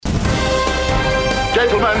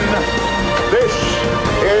Gentlemen, this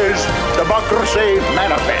is Democracy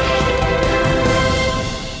Manifest.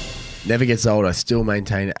 Never gets old. I still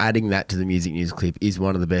maintain adding that to the music news clip is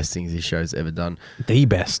one of the best things this show's ever done. The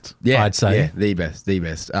best, I'd say. Yeah, the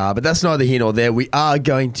best. But that's neither here nor there. We are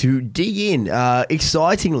going to dig in,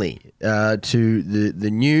 excitingly, to the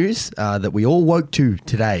news that we all woke to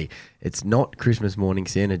today. It's not Christmas morning.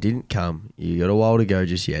 Santa didn't come. You got a while to go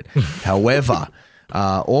just yet. However,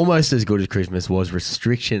 almost as good as Christmas was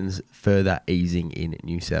restrictions further easing in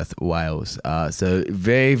New South Wales. So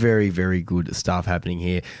very, very, very good stuff happening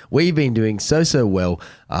here. We've been doing so well.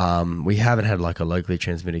 We haven't had like a locally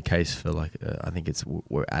transmitted case for like, I think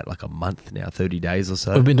we're at like a month now, 30 days or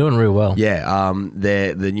so. We've been doing real well. Yeah.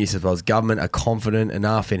 The New South Wales government are confident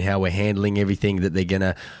enough in how we're handling everything that they're going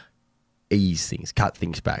to ease things, cut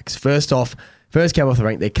things back. First came off the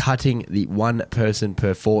rank, they're cutting the 1 person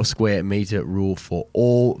per 4 square metre rule for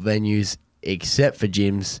all venues except for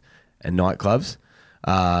gyms and nightclubs.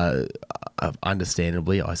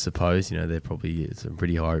 Understandably, I suppose, they're probably some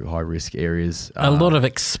pretty high risk areas. A lot of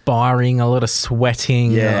expiring, a lot of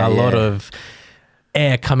sweating, a lot of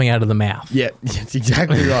air coming out of the mouth. Yeah, that's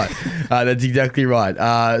exactly right.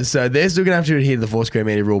 So they're still going to have to adhere to the 4 square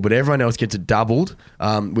metre rule, but everyone else gets it doubled,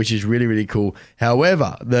 which is really, really cool.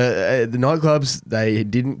 However, the nightclubs, they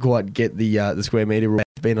didn't quite get the square metre rule.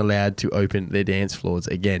 They've been allowed to open their dance floors.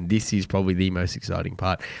 Again, this is probably the most exciting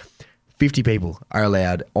part. 50 people are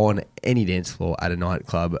allowed on any dance floor at a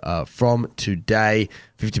nightclub from today.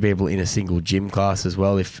 50 people in a single gym class as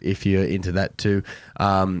well, if you're into that too.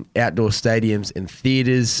 Outdoor stadiums and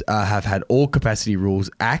theatres have had all capacity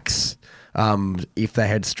rules axed if they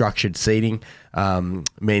had structured seating,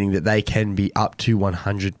 meaning that they can be up to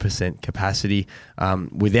 100% capacity.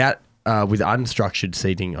 With unstructured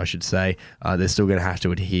seating, I should say, they're still going to have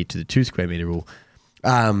to adhere to the 2 square metre rule.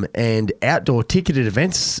 And outdoor ticketed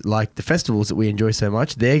events like the festivals that we enjoy so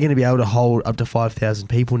much, they're going to be able to hold up to 5,000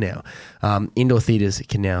 people now. Indoor theatres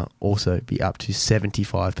can now also be up to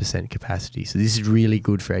 75% capacity. So this is really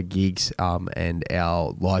good for our gigs and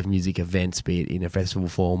our live music events, be it in a festival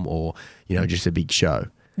form or, just a big show.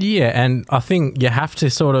 Yeah, and I think you have to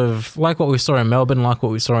sort of, like what we saw in Melbourne, like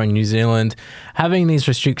what we saw in New Zealand, having these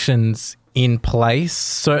restrictions in place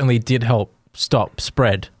certainly did help stop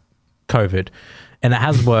spread COVID. And it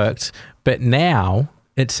has worked, but now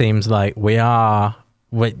it seems like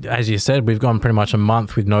as you said, we've gone pretty much a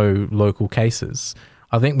month with no local cases.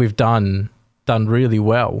 I think we've done really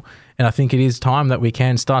well, and I think it is time that we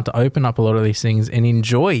can start to open up a lot of these things and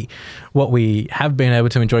enjoy what we have been able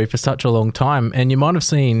to enjoy for such a long time. And you might have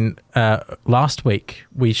seen last week,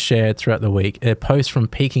 we shared throughout the week, a post from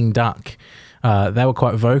Peking Duck. They were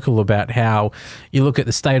quite vocal about how you look at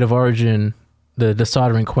the state of origin. The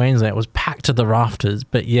Decider in Queensland was packed to the rafters,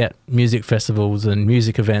 but yet music festivals and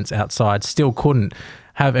music events outside still couldn't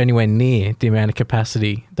have anywhere near the amount of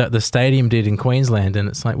capacity that the stadium did in Queensland. And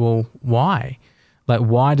it's like, well, why? Like,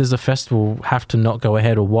 why does a festival have to not go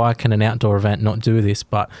ahead, or why can an outdoor event not do this,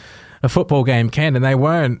 but a football game can? And they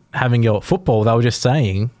weren't having your football. They were just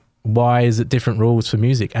saying, why is it different rules for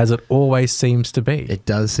music, as it always seems to be? It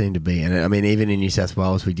does seem to be. And I mean, even in New South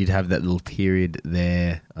Wales, we did have that little period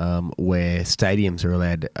there where stadiums are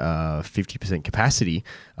allowed 50% capacity,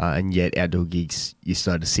 and yet outdoor gigs, you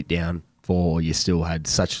started to sit down for, you still had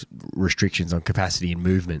such restrictions on capacity and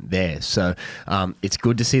movement there. So it's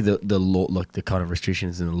good to see the law, like the kind of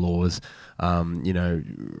restrictions and the laws,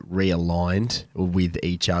 realigned with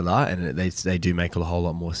each other, and they do make a whole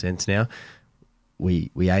lot more sense now.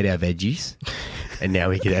 We ate our veggies, and now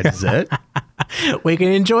we can have dessert. We can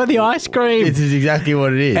enjoy the ice cream. This is exactly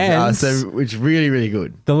what it is. So it's really, really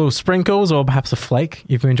good. The little sprinkles, or perhaps a flake,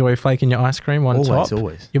 if you enjoy a flake in your ice cream on top.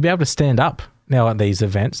 Always. You'll be able to stand up now at these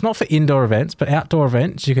events. Not for indoor events, but outdoor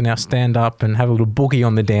events. You can now stand up and have a little boogie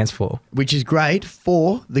on the dance floor. Which is great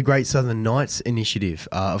for the Great Southern Nights initiative,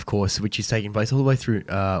 of course, which is taking place all the way through,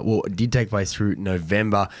 it did take place through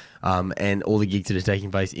November, and all the gigs that are taking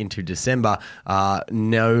place into December.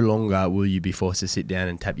 No longer will you be forced to sit down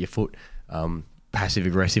and tap your foot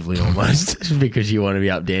passive-aggressively almost because you want to be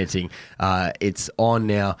up dancing. It's on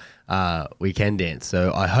now. We can dance.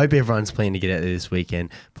 So I hope everyone's planning to get out there this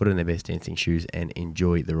weekend, put on their best dancing shoes and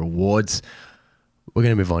enjoy the rewards. We're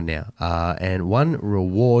going to move on now. And one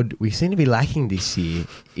reward we seem to be lacking this year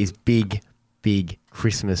is big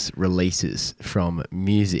Christmas releases from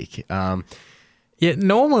music. Yeah,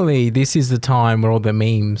 normally this is the time where all the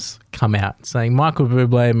memes come out saying Michael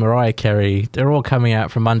Bublé, Mariah Carey, they're all coming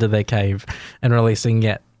out from under their cave and releasing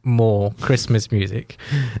yet more Christmas music.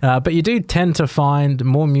 But you do tend to find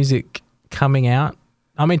more music coming out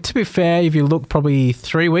I mean, to be fair, if you look probably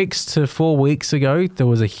 3 weeks to 4 weeks ago, there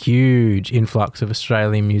was a huge influx of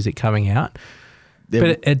Australian music coming out.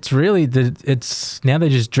 But it's really, it's now they're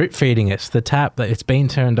just drip feeding us. The tap, that it's been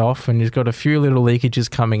turned off and you've got a few little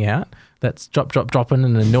leakages coming out. That's dropping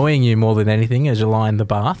and annoying you more than anything as you lie in the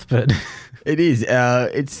bath. But it is.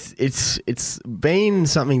 It's been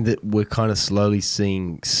something that we're kind of slowly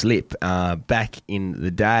seeing slip back in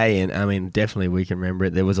the day, and I mean, definitely we can remember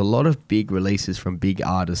it. There was a lot of big releases from big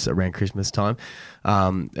artists around Christmas time.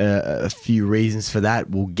 A few reasons for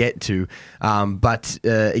that we'll get to, but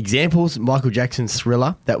examples: Michael Jackson's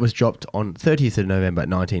Thriller, that was dropped on 30th of November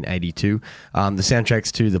 1982. The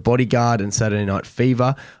soundtracks to The Bodyguard and Saturday Night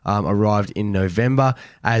Fever arrived in November,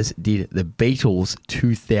 as did the Beatles'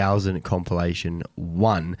 2000 compilation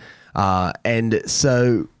One, and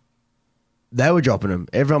so they were dropping them.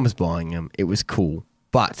 Everyone was buying them. It was cool.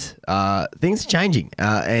 But things are changing,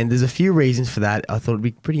 and there's a few reasons for that. I thought it'd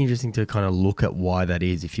be pretty interesting to kind of look at why that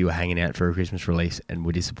is if you were hanging out for a Christmas release and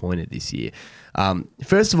were disappointed this year.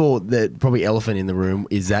 First of all, the probably elephant in the room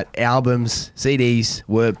is that albums, CDs,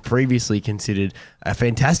 were previously considered a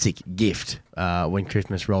fantastic gift when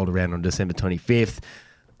Christmas rolled around on December 25th.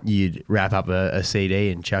 You'd wrap up a CD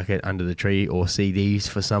and chuck it under the tree, or CDs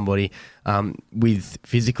for somebody. With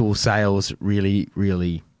physical sales really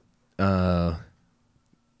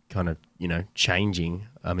kind of, changing.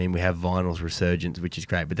 I mean, we have vinyl's resurgence, which is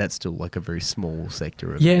great, but that's still like a very small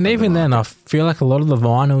sector of and even then, I feel like a lot of the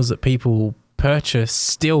vinyls that people purchase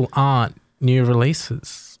still aren't new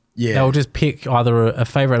releases. Yeah. They'll just pick either a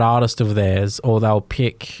favorite artist of theirs, or they'll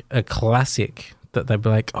pick a classic that they'll be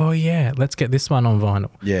like, oh yeah, let's get this one on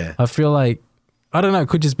vinyl. Yeah. I feel like, I don't know, it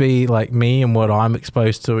could just be like me and what I'm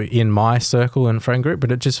exposed to in my circle and friend group,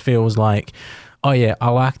 but it just feels like, oh yeah, I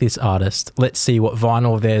like this artist. Let's see what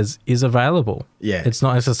vinyl of theirs is available. Yeah. It's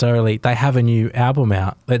not necessarily they have a new album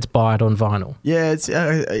out. Let's buy it on vinyl. Yeah,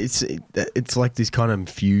 it's like this kind of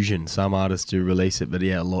fusion. Some artists do release it, but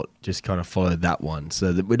a lot just kind of follow that one.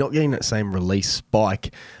 So that we're not getting that same release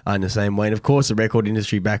spike in the same way. And of course, the record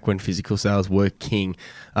industry back when physical sales were king,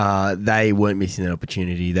 they weren't missing that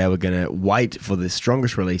opportunity. They were going to wait for the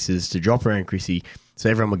strongest releases to drop around Chrissy. So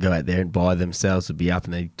everyone would go out there and buy them. Sales would be up,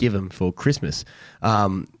 and they'd give them for Christmas.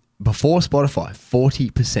 Before Spotify,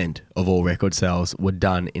 40% of all record sales were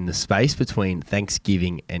done in the space between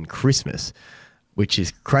Thanksgiving and Christmas, which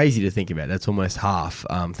is crazy to think about. That's almost half.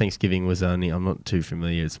 Thanksgiving was only, I'm not too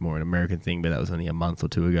familiar, it's more an American thing, but that was only a month or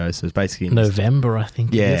two ago. So it's basically November, I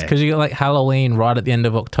think. Yeah. Because you got like Halloween right at the end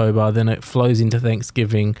of October, then it flows into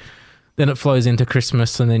Thanksgiving, then it flows into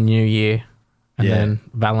Christmas and then New Year, and then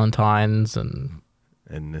Valentine's and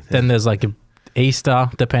then there's like a Easter,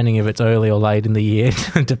 depending if it's early or late in the year,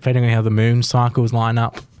 depending on how the moon cycles line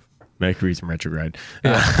up. Mercury's in retrograde.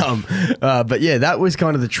 Yeah. But yeah, that was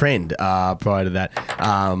kind of the trend prior to that.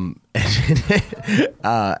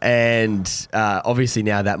 And obviously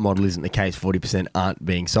now that model isn't the case. 40% aren't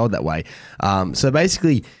being sold that way. So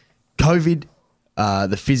basically, COVID,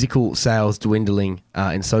 the physical sales dwindling,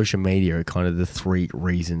 and social media are kind of the three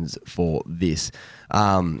reasons for this.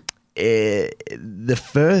 The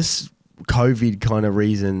first COVID kind of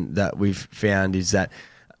reason that we've found is that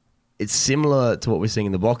it's similar to what we're seeing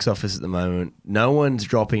in the box office at the moment. No one's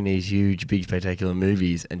dropping these huge, big, spectacular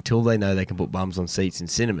movies until they know they can put bums on seats in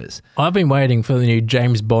cinemas. I've been waiting for the new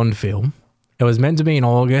James Bond film. It was meant to be in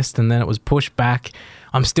August, and then it was pushed back.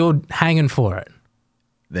 I'm still hanging for it.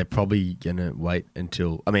 They're probably going to wait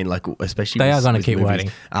until, I mean, like, especially they are going to keep movies,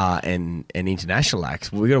 waiting. And international acts.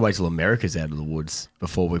 We've got to wait till America's out of the woods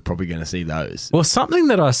before we're probably going to see those. Well, something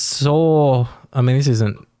that I saw, I mean, this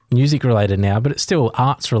isn't music related now, but it's still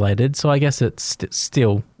arts related, so I guess it's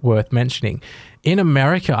still worth mentioning. In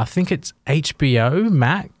America, I think it's HBO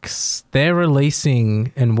Max. They're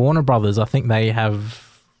releasing, and Warner Brothers, I think they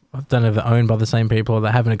have, I don't know if they're owned by the same people or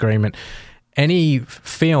they have an agreement. Any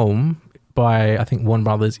film by, I think, Warner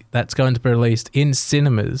Brothers that's going to be released in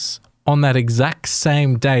cinemas on that exact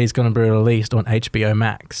same day is going to be released on HBO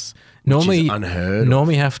Max. Normally, which is unheard of.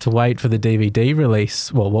 Normally you have to wait for the DVD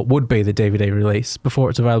release, well, what would be the DVD release, before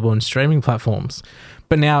it's available on streaming platforms.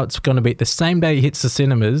 But now it's going to be the same day it hits the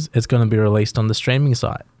cinemas, it's going to be released on the streaming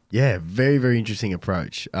site. Yeah, very, very interesting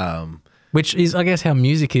approach. Which is, I guess, how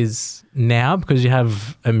music is now, because you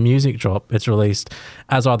have a music drop, it's released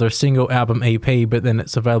as either a single album EP, but then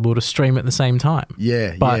it's available to stream at the same time.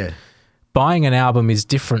 Yeah, but buying an album is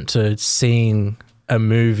different to seeing a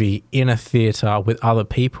movie in a theatre with other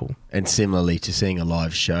people. And similarly to seeing a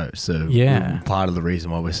live show. So part of the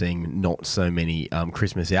reason why we're seeing not so many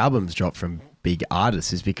Christmas albums drop from big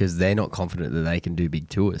artists is because they're not confident that they can do big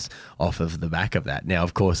tours off of the back of that. Now,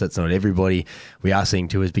 of course, that's not everybody. We are seeing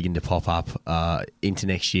tours begin to pop up into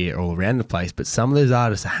next year all around the place, but some of those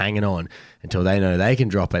artists are hanging on until they know they can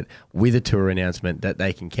drop it with a tour announcement that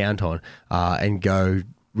they can count on and go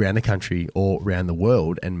around the country or around the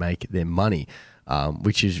world and make their money.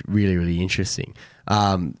 Which is really, really interesting.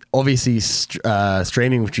 Obviously,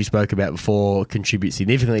 streaming, which we spoke about before, contributes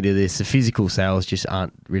significantly to this. The physical sales just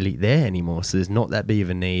aren't really there anymore. So there's not that big of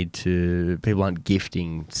a need people aren't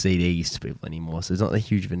gifting CDs to people anymore. So there's not that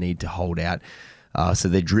huge of a need to hold out. So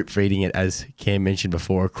they're drip feeding it, as Cam mentioned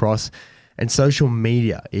before, across. And social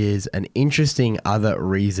media is an interesting other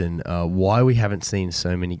reason why we haven't seen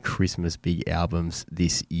so many Christmas big albums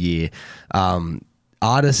this year.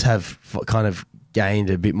 Artists have kind of gained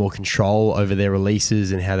a bit more control over their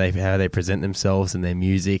releases and how they present themselves and their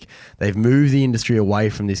music. They've moved the industry away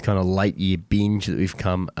from this kind of late year binge that we've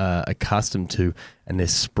come accustomed to, and they're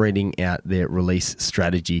spreading out their release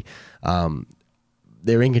strategy.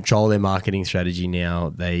 They're in control of their marketing strategy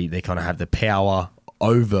now. They kind of have the power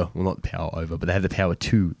over, well, not power over, but they have the power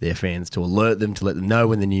to their fans to alert them, to let them know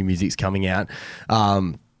when the new music's coming out.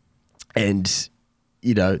 And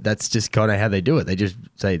you know, that's just kind of how they do it. They just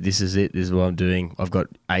say, this is it. This is what I'm doing. I've got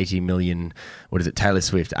 80 million, Taylor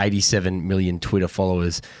Swift, 87 million Twitter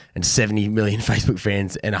followers and 70 million Facebook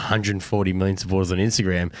fans and 140 million supporters on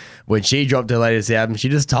Instagram. When she dropped her latest album, she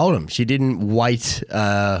just told them. She didn't wait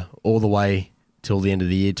all the way till the end of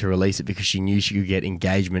the year to release it because she knew she could get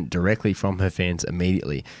engagement directly from her fans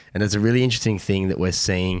immediately. And it's a really interesting thing that we're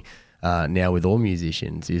seeing now with all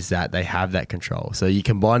musicians, is that they have that control. So you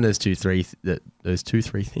combine those three things,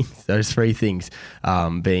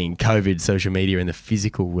 being COVID, social media, and the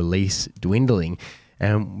physical release dwindling,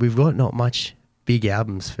 and we've got not much big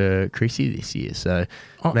albums for Chrissy this year. So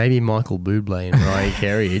maybe Michael Bublé and Mariah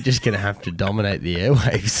Carey are just going to have to dominate the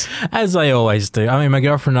airwaves. As they always do. I mean, my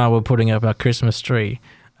girlfriend and I were putting up our Christmas tree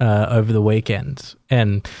over the weekend,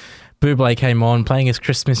 and Bublé came on playing his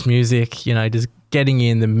Christmas music, you know, just getting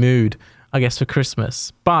you in the mood, I guess, for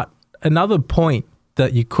Christmas. But another point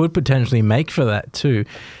that you could potentially make for that too,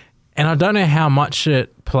 and I don't know how much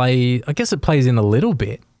I guess it plays in a little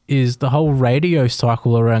bit, is the whole radio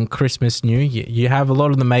cycle around Christmas, New Year. You have a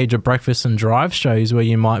lot of the major breakfast and drive shows where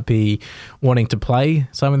you might be wanting to play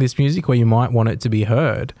some of this music, or you might want it to be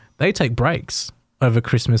heard. They take breaks over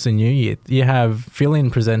Christmas and New Year. You have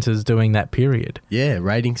fill-in presenters doing that period. Yeah,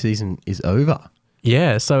 rating season is over.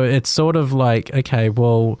 Yeah, so it's sort of like, okay,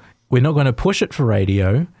 well, we're not going to push it for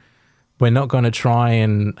radio. We're not going to try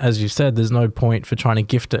and, as you said, there's no point for trying to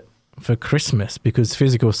gift it for Christmas because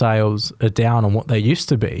physical sales are down on what they used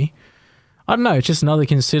to be. I don't know, it's just another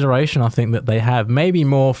consideration I think that they have, maybe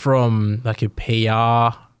more from like a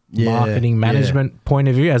PR, marketing, management point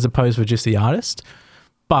of view as opposed to just the artist.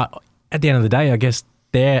 But at the end of the day, I guess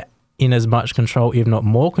they're in as much control, if not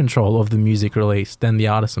more control, of the music release than the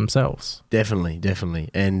artists themselves. Definitely.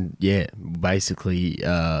 And yeah, basically,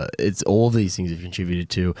 it's all these things have contributed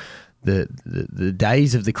to the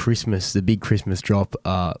days of the big Christmas drop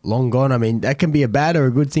are long gone. I mean, that can be a bad or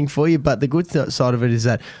a good thing for you, but the good side of it is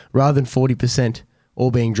that rather than 40% all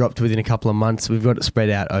being dropped within a couple of months, we've got it spread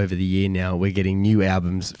out over the year now. We're getting new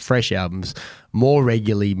albums, fresh albums, more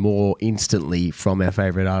regularly, more instantly from our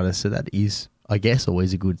favourite artists. So that is, I guess,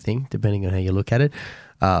 always a good thing, depending on how you look at it.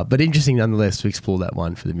 But interesting nonetheless to explore that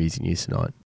one for the music news tonight.